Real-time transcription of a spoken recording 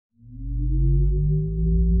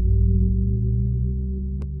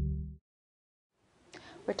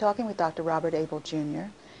We're talking with Dr. Robert Abel Jr.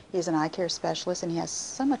 He is an eye care specialist, and he has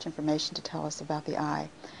so much information to tell us about the eye.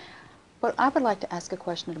 But I would like to ask a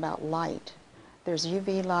question about light. There's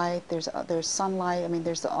UV light, there's sunlight, I mean,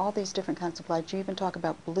 there's all these different kinds of light. You even talk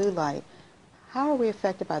about blue light. How are we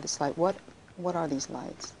affected by this light? What are these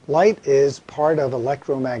lights? Light is part of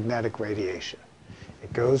electromagnetic radiation.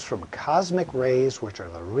 It goes from cosmic rays, which are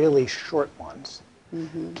the really short ones,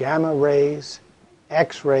 gamma rays,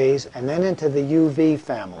 X-rays, and then into the UV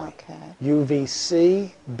family. Okay.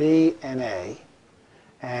 UVC, B, and A.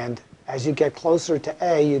 And as you get closer to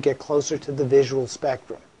A, you get closer to the visual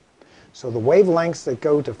spectrum. So the wavelengths that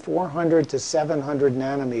go to 400 to 700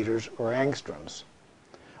 nanometers, or angstroms,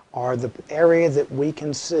 are the area that we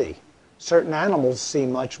can see. Certain animals see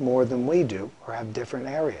much more than we do, or have different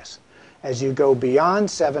areas. As you go beyond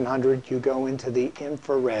 700, you go into the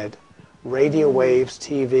infrared, radio waves,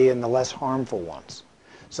 TV, and the less harmful ones.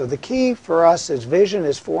 So the key for us is vision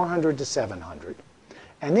is 400 to 700.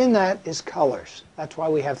 And in that is colors. That's why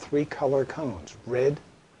we have 3 color cones: red,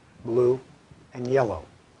 blue, and yellow.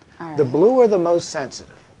 The blue are the most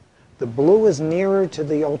sensitive. The blue is nearer to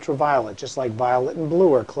the ultraviolet, just like violet and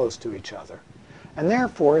blue are close to each other. And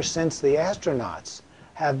therefore, since the astronauts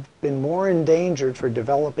have been more endangered for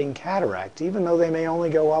developing cataracts, even though they may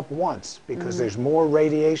only go up once, because there's more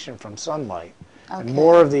radiation from sunlight, and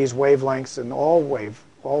more of these wavelengths in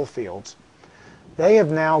all fields, they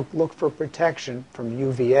have now looked for protection from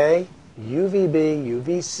UVA, UVB,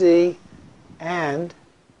 UVC, and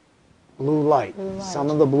blue light,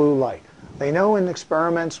 some of the blue light. They know in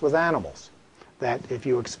experiments with animals that if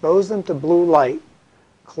you expose them to blue light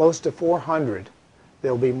close to 400,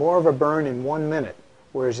 there'll be more of a burn in 1 minute,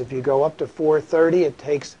 whereas if you go up to 430, it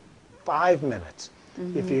takes 5 minutes.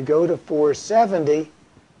 If you go to 470,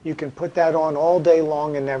 you can put that on all day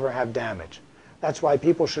long and never have damage. That's why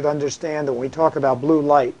people should understand that when we talk about blue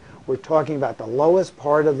light, we're talking about the lowest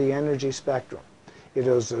part of the energy spectrum. It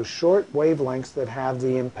is those short wavelengths that have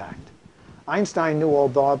the impact. Einstein knew all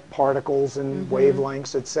the particles and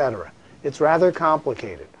wavelengths, etc. It's rather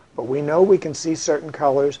complicated, but we know we can see certain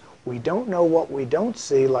colors. We don't know what we don't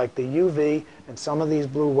see, like the UV and some of these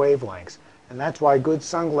blue wavelengths. And that's why good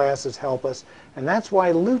sunglasses help us. And that's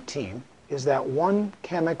why lutein is that one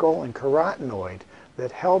chemical and carotenoid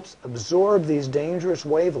that helps absorb these dangerous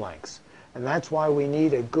wavelengths. And that's why we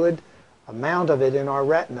need a good amount of it in our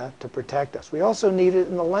retina to protect us. We also need it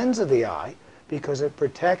in the lens of the eye, because it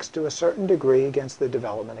protects to a certain degree against the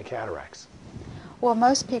development of cataracts. Well,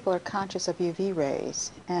 most people are conscious of UV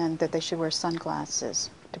rays and that they should wear sunglasses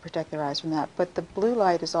to protect their eyes from that. But the blue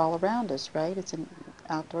light is all around us, right? It's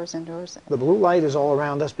outdoors, indoors. The blue light is all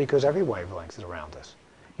around us because every wavelength is around us.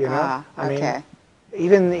 You know? I mean,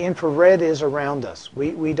 even the infrared is around us.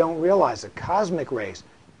 We don't realize it. Cosmic rays,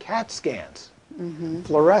 CAT scans,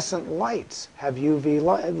 fluorescent lights have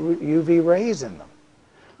UV rays in them.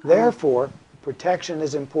 Therefore, protection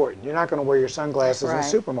is important. You're not going to wear your sunglasses in the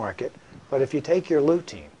supermarket, but if you take your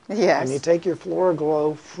lutein and you take your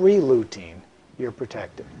Fluoroglow free lutein, you're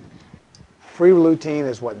protected. Free lutein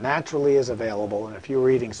is what naturally is available, and if you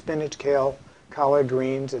were eating spinach, kale, collard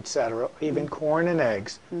greens, etc., even corn and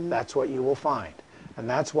eggs, that's what you will find. And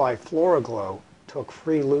that's why Fluoroglow took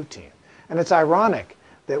free lutein. And it's ironic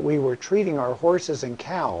that we were treating our horses and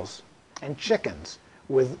cows and chickens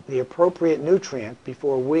with the appropriate nutrient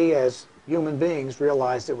before we as human beings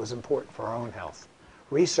realized it was important for our own health.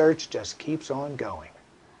 Research just keeps on going.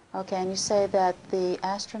 Okay, and you say that the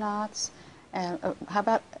astronauts, and how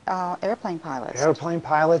about airplane pilots? Airplane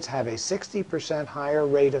pilots have a 60% higher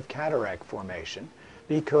rate of cataract formation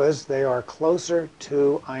because they are closer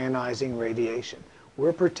to ionizing radiation.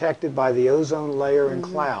 We're protected by the ozone layer and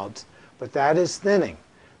clouds, but that is thinning.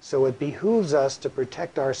 So it behooves us to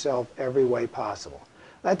protect ourselves every way possible.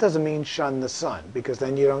 That doesn't mean shun the sun, because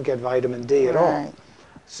then you don't get vitamin D at all.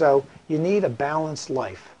 So you need a balanced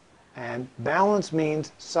life. And balance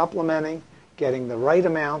means supplementing, getting the right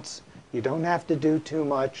amounts. You don't have to do too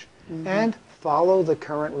much. And follow the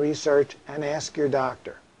current research and ask your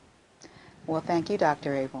doctor. Well, thank you,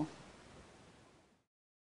 Dr. Abel.